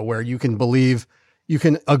anti-hero where you can believe, you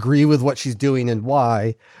can agree with what she's doing and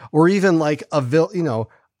why, or even like a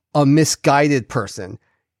misguided person.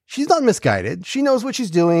 She's not misguided. She knows what she's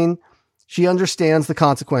doing. She understands the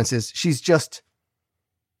consequences. She's just,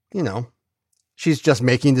 she's just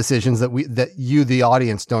making decisions that you, the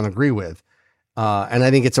audience, don't agree with. And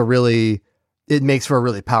I think it makes for a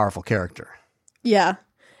really powerful character. Yeah.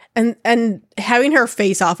 And having her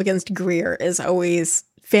face off against Greer is always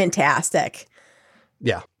fantastic.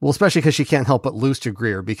 Yeah. Well, especially because she can't help but lose to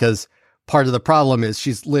Greer, because part of the problem is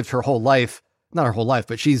she's lived her whole life, not her whole life,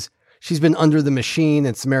 but she's been under the machine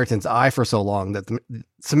and Samaritan's eye for so long that the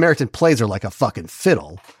Samaritan plays her like a fucking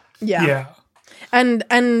fiddle. Yeah. Yeah. And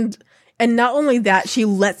not only that, she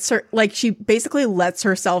basically lets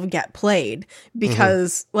herself get played,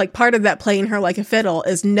 because like part of that playing her like a fiddle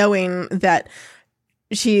is knowing that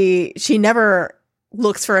she never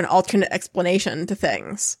looks for an alternate explanation to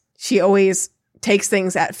things. She always takes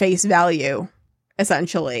things at face value,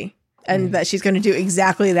 essentially, and that she's going to do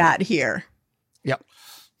exactly that here.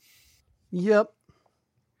 Yep.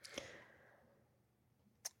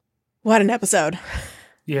 What an episode.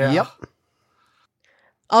 Yeah. Yep.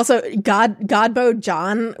 Also, Godbow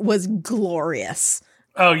John was glorious.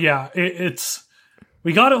 Oh yeah,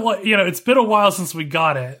 we got it. It's been a while since we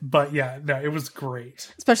got it, but yeah, no, it was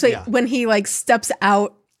great. Especially when he like steps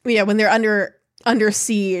out. Yeah, when they're under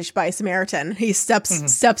siege by Samaritan, he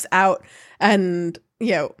steps out and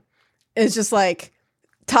is just like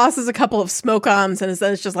tosses a couple of smoke bombs and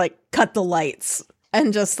then it's just like cut the lights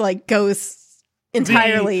and just like goes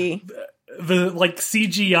entirely. The like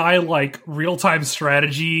CGI like real time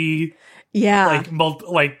strategy. Yeah.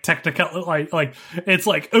 Like technical like it's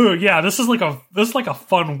like, oh yeah, this is like a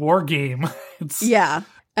fun war game. Yeah.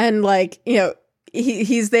 And like,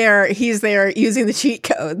 he's there using the cheat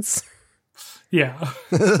codes. Yeah.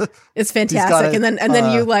 It's fantastic. And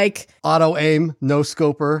then you like auto aim, no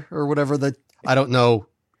scoper or whatever I don't know.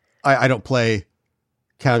 I don't play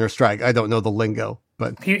Counter-Strike. I don't know the lingo,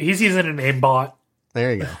 but he's using an aimbot.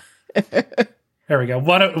 There you go. There we go.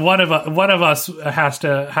 One of us has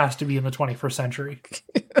to be in the 21st century.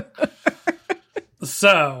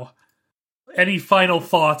 So, any final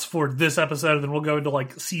thoughts for this episode? And then we'll go into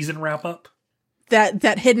like season wrap up.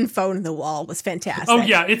 That hidden phone in the wall was fantastic. Oh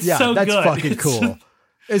yeah, it's so that's good. Fucking cool.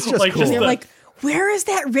 It's just like, cool. They're like, where is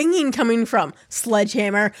that ringing coming from?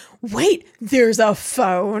 Sledgehammer. Wait, there's a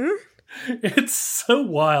phone. It's so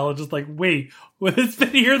wild. Just like, wait, it's been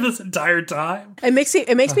here this entire time. It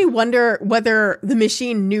makes me wonder whether the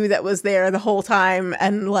machine knew that was there the whole time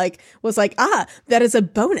and like was like, that is a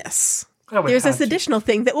bonus. There's this additional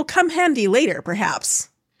thing that will come handy later, perhaps.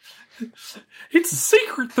 It's a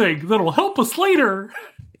secret thing that'll help us later.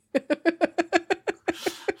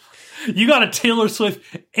 You got a Taylor Swift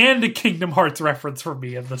and a Kingdom Hearts reference from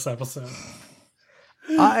me in this episode.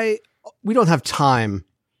 We don't have time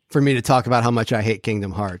for me to talk about how much I hate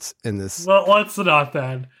Kingdom Hearts in this. Well, let's not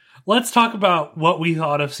then. Let's talk about what we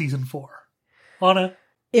thought of season 4. Anna?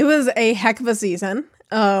 It was a heck of a season.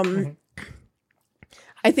 I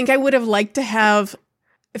think I would have liked to have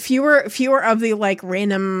fewer of the like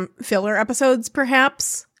random filler episodes,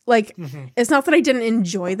 perhaps. Like, it's not that I didn't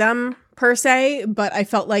enjoy them per se, but I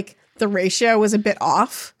felt like the ratio was a bit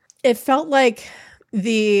off. It felt like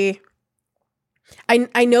I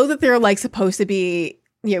know that they're like supposed to be,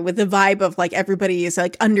 with the vibe of like everybody is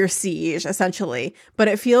like under siege essentially, but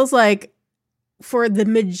it feels like for the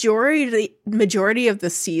majority of the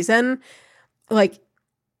season, like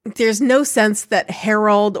there's no sense that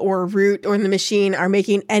Harold or Root or the machine are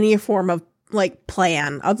making any form of like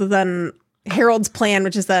plan other than Harold's plan,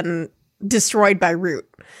 which is then destroyed by Root.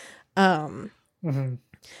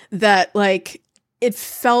 That like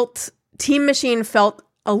Team Machine felt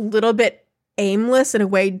a little bit aimless in a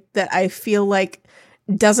way that I feel like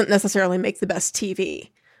doesn't necessarily make the best TV.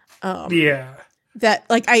 That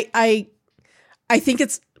like I think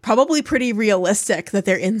it's probably pretty realistic that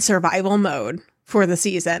they're in survival mode for the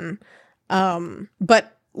season.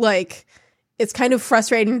 But like it's kind of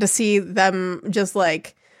frustrating to see them just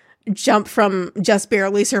like jump from just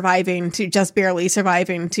barely surviving to just barely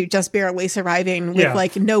surviving to just barely surviving with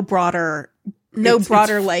like no broader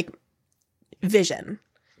like vision.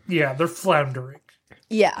 Yeah, they're floundering.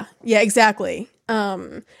 Yeah, exactly.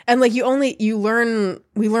 And like we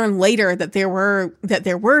learn later that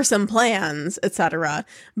there were some plans, etc.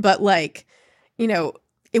 But like,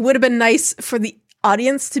 it would have been nice for the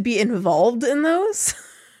audience to be involved in those.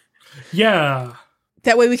 Yeah.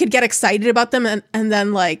 That way we could get excited about them and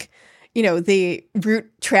then like, the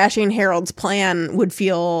Root trashing Harold's plan would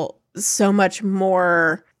feel so much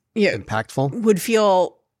more impactful. Would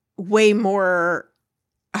feel way more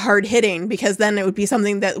hard hitting, because then it would be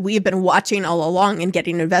something that we've been watching all along and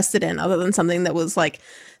getting invested in, other than something that was like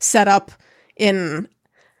set up in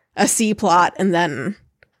a C plot and then,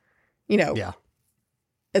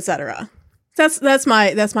 etc. That's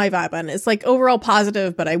my vibe on it. It's like overall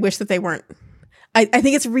positive, but I wish that they weren't. I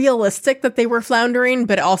think it's realistic that they were floundering,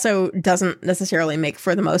 but it also doesn't necessarily make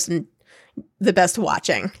for the best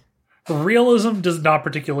watching. Realism does not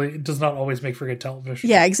always make for good television.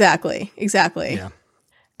 Yeah, exactly. Yeah.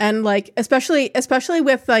 And like especially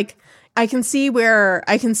with like I can see where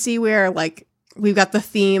like we've got the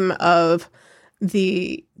theme of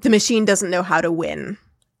the machine doesn't know how to win.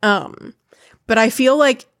 But I feel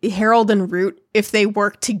like Harold and Root, if they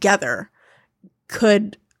work together,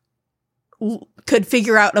 could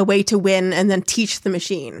figure out a way to win and then teach the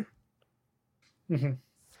machine. Mm-hmm.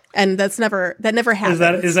 And that never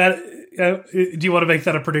happens. Is that do you want to make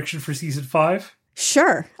that a prediction for season 5?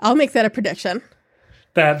 Sure, I'll make that a prediction.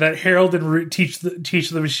 That Harold and Root teach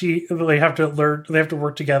the machine. They have to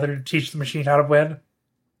work together to teach the machine how to win.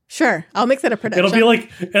 Sure, I'll make that a prediction.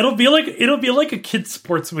 It'll be like a kid's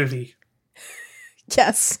sports movie.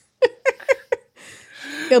 Yes.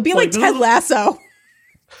 It'll be like Ted Lasso.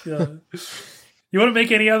 Yeah. You want to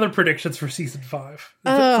make any other predictions for season 5?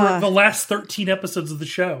 For the last 13 episodes of the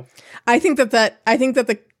show? I think that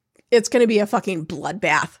it's going to be a fucking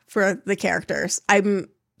bloodbath for the characters. I'm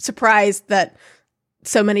surprised that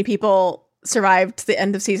so many people survived to the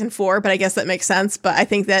end of season 4, but I guess that makes sense. But I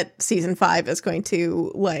think that season 5 is going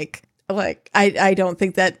to I don't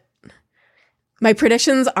think that my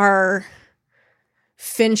predictions are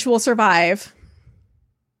Finch will survive,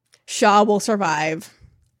 Shaw will survive,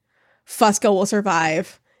 Fusco will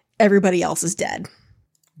survive, everybody else is dead.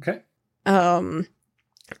 Okay.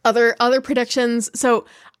 Other predictions. So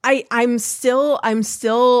I'm still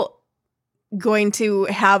going to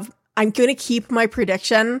have. I'm going to keep my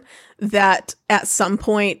prediction that at some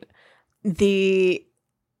point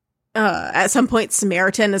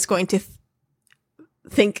Samaritan is going to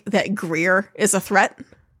think that Greer is a threat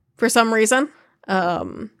for some reason.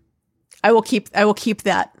 I will keep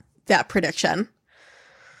that prediction.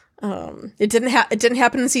 It didn't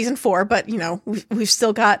happen in season 4, but we've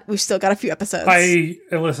still got a few episodes. I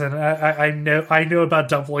know about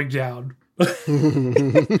doubling down.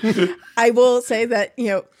 I will say that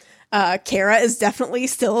Kara is definitely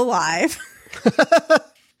still alive.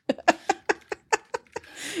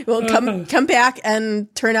 Will come back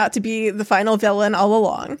and turn out to be the final villain all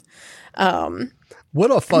along.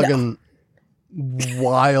 What a fucking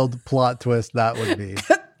wild plot twist that would be.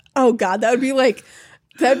 Oh God, that'd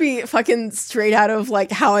be fucking straight out of like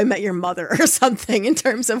How I Met Your Mother or something in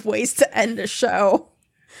terms of ways to end a show.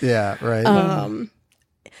 Yeah, right.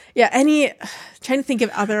 Trying to think of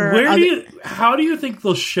other. How do you think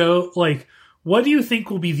the show, like, what do you think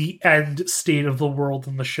will be the end state of the world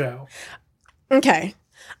in the show? Okay.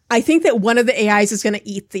 I think that one of the AIs is going to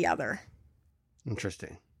eat the other.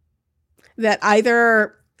 Interesting. That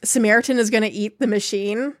either Samaritan is going to eat the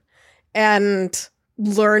machine and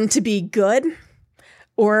learn to be good,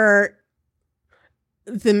 or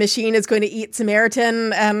the machine is going to eat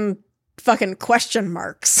Samaritan and fucking question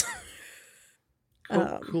marks.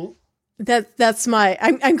 Cool. That's my.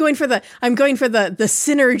 I'm going for the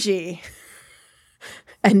synergy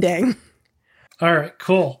ending. All right,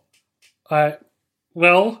 cool.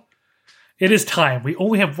 Well, it is time. We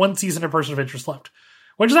only have one season of Person of Interest left,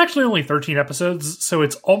 which is actually only 13 episodes, so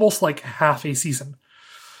it's almost like half a season.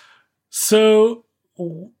 So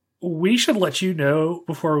we should let you know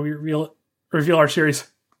before we reveal our series.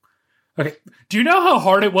 Okay, do you know how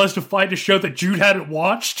hard it was to find a show that Jude hadn't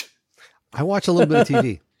watched? I watch a little bit of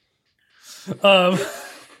TV.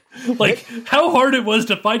 How hard it was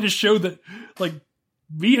to find a show that, like,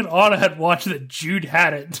 me and Anna had watched that Jude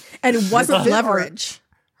hadn't, and wasn't leverage.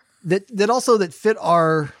 That fit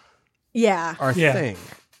our thing.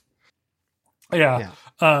 Yeah.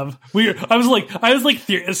 I was like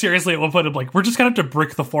seriously at one point I'm like, we're just gonna have to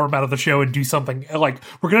brick the format of the show and do something, like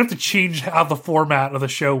we're gonna have to change how the format of the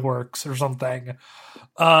show works or something.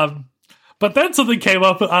 But then something came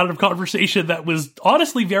up out of conversation that was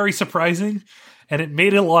honestly very surprising, and it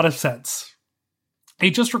made a lot of sense.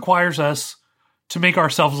 It just requires us to make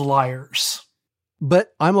ourselves liars.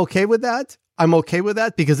 But I'm okay with that. I'm okay with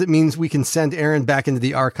that because it means we can send Aaron back into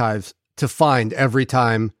the archives to find every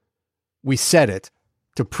time we said it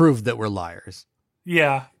to prove that we're liars.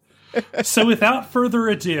 Yeah. So without further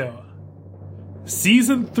ado,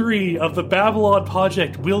 Season 3 of the Babylon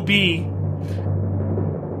Project will be...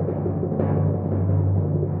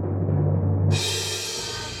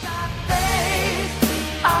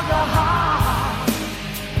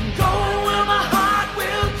 Go where my heart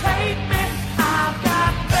will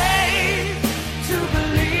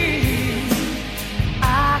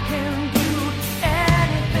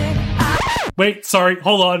Wait, sorry,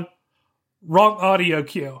 hold on. Wrong audio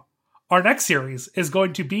cue. Our next series is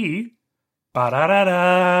going to be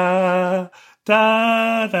ba-da-da-da,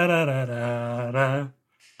 da-da-da-da-da,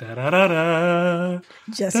 da-da-da-da.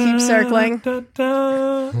 Just keep circling.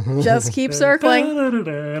 Just keep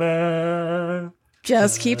circling.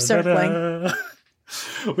 Just keep circling.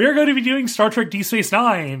 We are going to be doing Star Trek Deep Space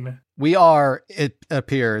Nine. We are, it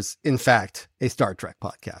appears, in fact, a Star Trek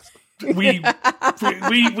podcast. We're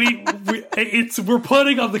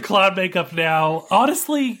putting on the cloud makeup now.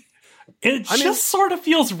 Honestly, it just sort of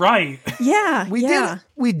feels right. Yeah,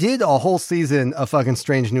 we did a whole season of fucking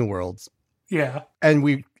Strange New Worlds. Yeah.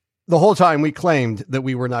 And the whole time we claimed that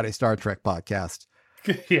we were not a Star Trek podcast.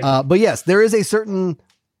 Yeah. But yes, there is a certain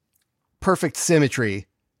perfect symmetry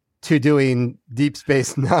to doing Deep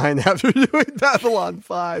Space Nine after doing Babylon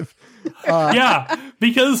 5. Yeah,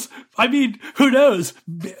 because, I mean, who knows?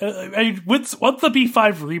 Once the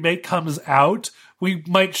B5 remake comes out, we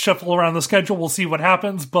might shuffle around the schedule. We'll see what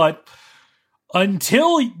happens. But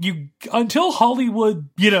until Hollywood,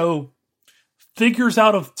 figures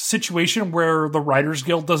out a situation where the Writers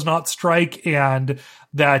Guild does not strike and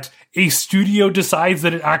that a studio decides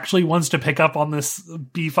that it actually wants to pick up on this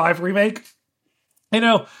B5 remake,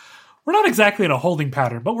 we're not exactly in a holding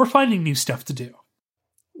pattern, but we're finding new stuff to do.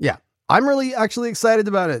 Yeah. I'm really actually excited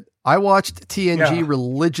about it. I watched TNG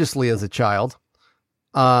religiously as a child.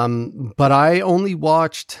 But I only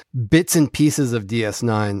watched bits and pieces of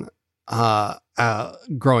DS9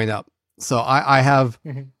 growing up. So I have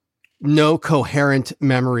no coherent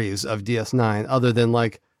memories of DS9 other than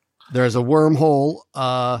there's a wormhole.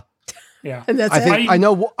 Yeah. And that's I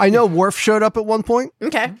know Worf showed up at one point.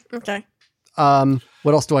 Okay.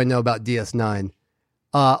 What else do I know about DS9?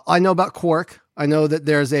 I know about Quark. I know that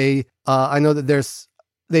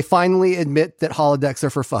they finally admit that holodecks are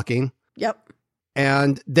for fucking. Yep.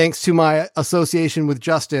 And thanks to my association with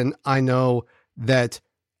Justin, I know that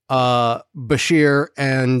Bashir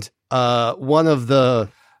and one of the...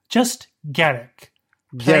 Just Garrick.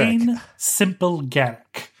 Plain, simple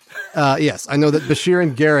Garrick. Yes, I know that Bashir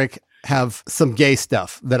and Garrick have some gay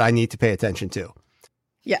stuff that I need to pay attention to.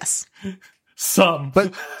 Yes. Some.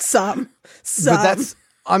 But that's...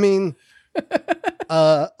 I mean...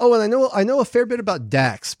 and I know a fair bit about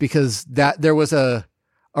Dax because there was a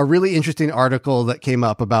really interesting article that came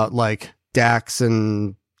up about Dax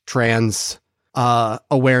and trans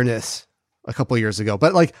awareness a couple years ago.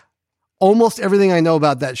 But almost everything I know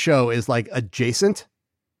about that show is adjacent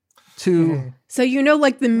to. So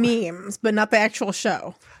the memes, but not the actual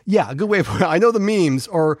show. Yeah, a good way of putting it. I know the memes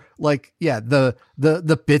or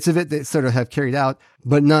the bits of it that sort of have carried out,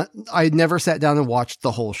 but not. I never sat down and watched the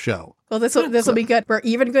whole show. Well, this will be good. We're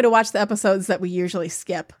even going to watch the episodes that we usually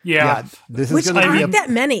skip. Yeah, this is which going to be aren't that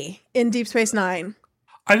many in Deep Space Nine.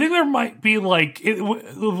 I think there might be we're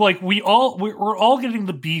all getting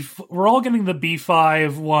the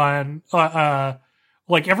B5 one.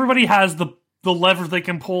 Everybody has the lever they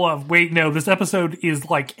can pull of. Wait, no, this episode is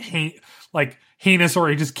heinous, or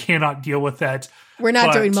I just cannot deal with that. We're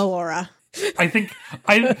not doing Melora. I think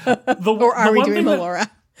or are we doing Melora?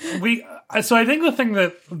 So I think the thing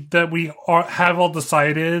that we have all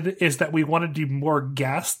decided is that we want to do more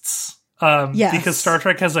guests. Yes. Because Star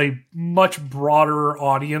Trek has a much broader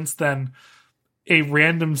audience than a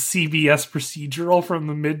random CBS procedural from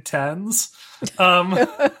the mid-10s.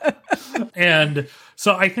 And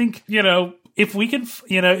so I think, if we can,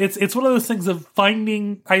 it's one of those things of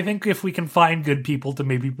finding, I think if we can find good people to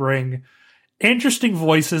maybe bring interesting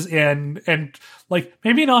voices in and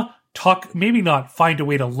maybe not find a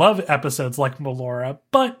way to love episodes like Melora,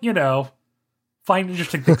 but, find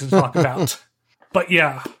interesting things to talk about. But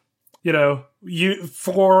yeah, you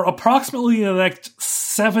for approximately the next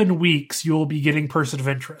 7 weeks, you will be getting Person of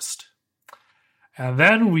Interest. And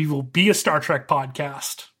then we will be a Star Trek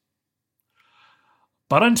podcast.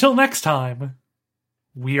 But until next time,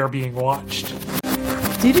 we are being watched.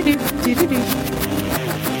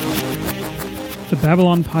 The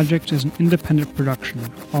Babylon Project is an independent production.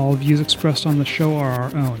 All views expressed on the show are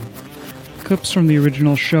our own. Clips from the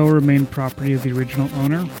original show remain property of the original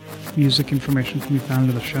owner. Music information can be found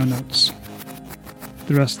in the show notes.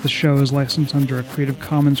 The rest of the show is licensed under a Creative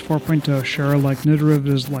Commons 4.0 share-alike no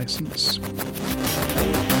derivatives license.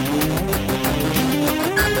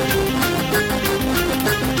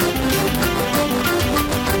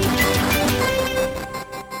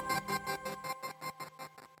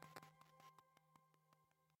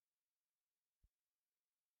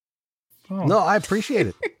 No, I appreciate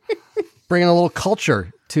it. Bringing a little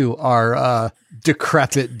culture to our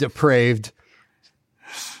decrepit, depraved,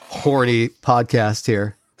 horny podcast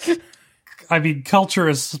here. I mean, culture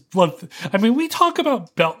is. I mean, we talk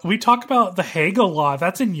about the Hague a lot.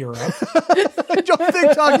 That's in Europe. I don't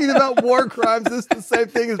think talking about war crimes is the same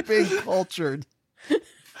thing as being cultured.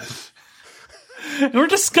 We're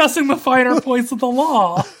discussing the finer points of the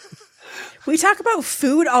law. We talk about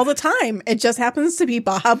food all the time. It just happens to be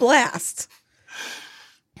Baja Blast.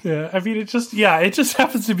 Yeah, I mean, it just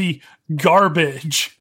happens to be garbage.